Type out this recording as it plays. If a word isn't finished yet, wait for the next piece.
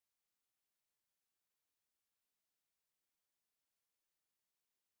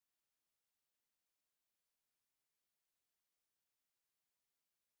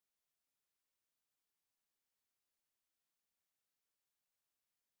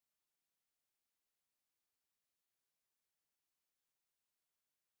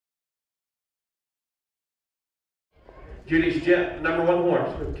Judy's Jet, number 1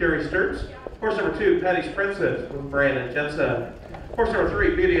 horse with Carrie Sturts. Horse number 2, Patty's Princess with Brandon Jensen. Horse number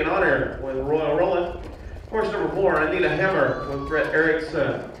 3, Beauty and Honor with Royal Roland. Horse number 4, Anita Hammer with Brett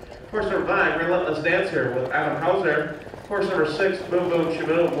Erickson. Horse number 5, Relentless Dancer with Adam Hauser. Horse number 6, Boom Boom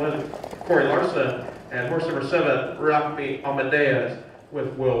Shaboom with Corey Larson. And horse number 7, Rockme Amadeous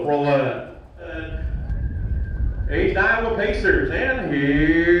with Will Roland. He's Iowa Pacers, and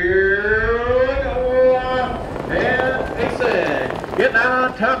here we go. And Pacing getting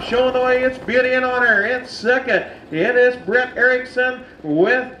out on top, showing the way. It's Beauty and Honor. In second, it is Brett Erickson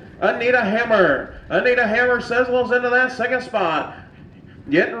with Anita Hammer. Anita Hammer sizzles into that second spot.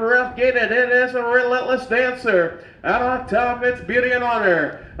 Getting rough gated, it is a Relentless Dancer. Out on top, it's Beauty and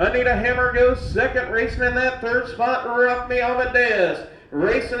Honor. Anita Hammer goes second, racing in that third spot, Rockme Amadeous.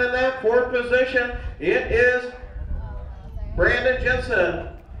 Racing in that fourth position, it is Brandon Jensen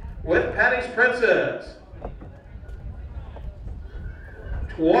with Patty's Princess.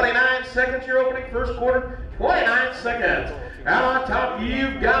 29 seconds, your opening first quarter, 29 seconds. Out on top,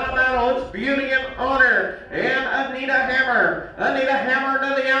 you've got a battle. It's Beauty and Honor and Anita Hammer. Anita Hammer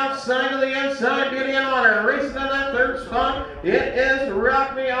to the outside, to the inside, Beauty and Honor. Racing in that third spot, it is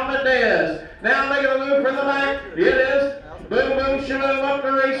Rockme Amadeous. Now making a move from the back, it is Boom Boom Shaboom up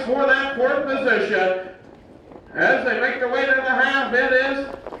the race for that fourth position. As they make their way to the half, it is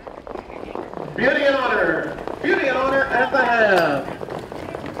Beauty and Honor. Beauty and Honor at the half.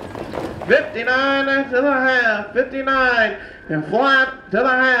 59 to the half, 59 and flat to the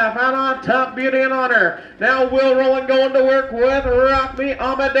half. Out on top, Beauty and Honor. Now Will Roland going to work with Rockme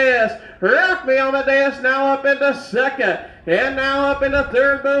Amadeous. Rockme Amadeous now up into second. And now up into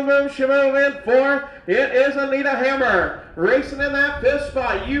third, Boom Boom Shaboom in fourth. It is Anita Hammer. Racing in that fifth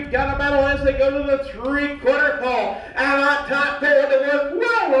spot. You've got a battle as they go to the three-quarter pole. Out on top, going to work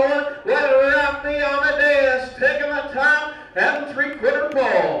Will Roland with Rockme Amadeous taking the top at the three-quarter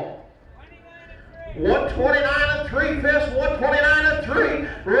pole. 129 and 3/5, 129 and 3.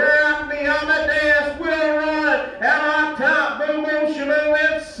 Rockme Amadeous will run. Out on top, Boom Boom Shaboom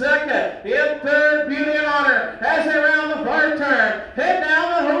in second. In third, Beauty and Honor as they round the far turn. Head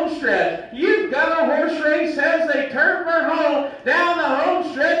down the home stretch. You've got a horse race as they turn for home. Down the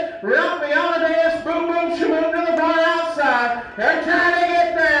home stretch, Rockme Amadeous, Boom Boom Shaboom to the far outside. They're trying to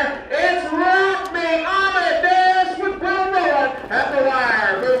get there. It's Rockme Amadeous with Will Roland at the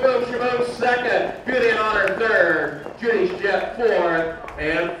wire. Boom Boom Shaboom second. Beauty and Honor third, Judy's Jet fourth,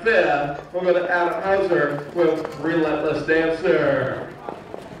 and fifth, we'll go to Adam Hauser with Relentless Dancer.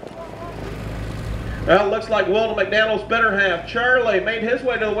 Well, it looks like Will McDaniel's better half. Charlie made his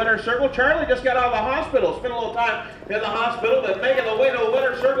way to the winner's circle. Charlie just got out of the hospital. Spent a little time in the hospital, but making the way to the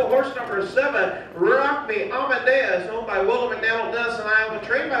winner's circle, horse number 7, Rockme Amadeous, owned by Will McDaniel, Denison, Iowa,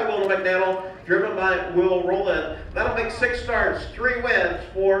 trained by Will McDaniel, driven by Will Roland. That'll make 6 starts, 3 wins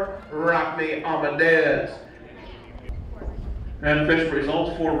for Rockme Amadeous. And official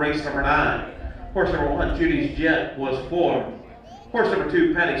results for race number 9. Horse number 1, Judy's Jet, was 4. Horse number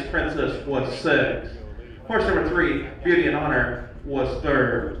 2, Patty's Princess, was 6. Horse number 3, Beauty and Honor, was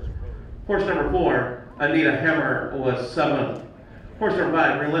 3rd. Horse number 4, Anita Hammer, was 7th. Horse number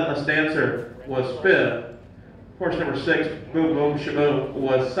 5, Relentless Dancer, was 5th. Horse number 6, Boom Boom Shaboom,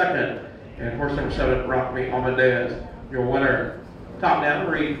 was 2nd. And horse number 7, Rockme Amadeus, your winner. Top down,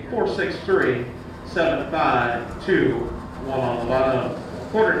 read 4-6-3, 7-5-2, 1 on the bottom.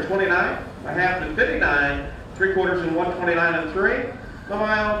 Quarter 29, a half to 59, 3/4 and 129 and 3. The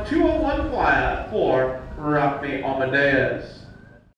mile 201 flat for Rockme Amadeus.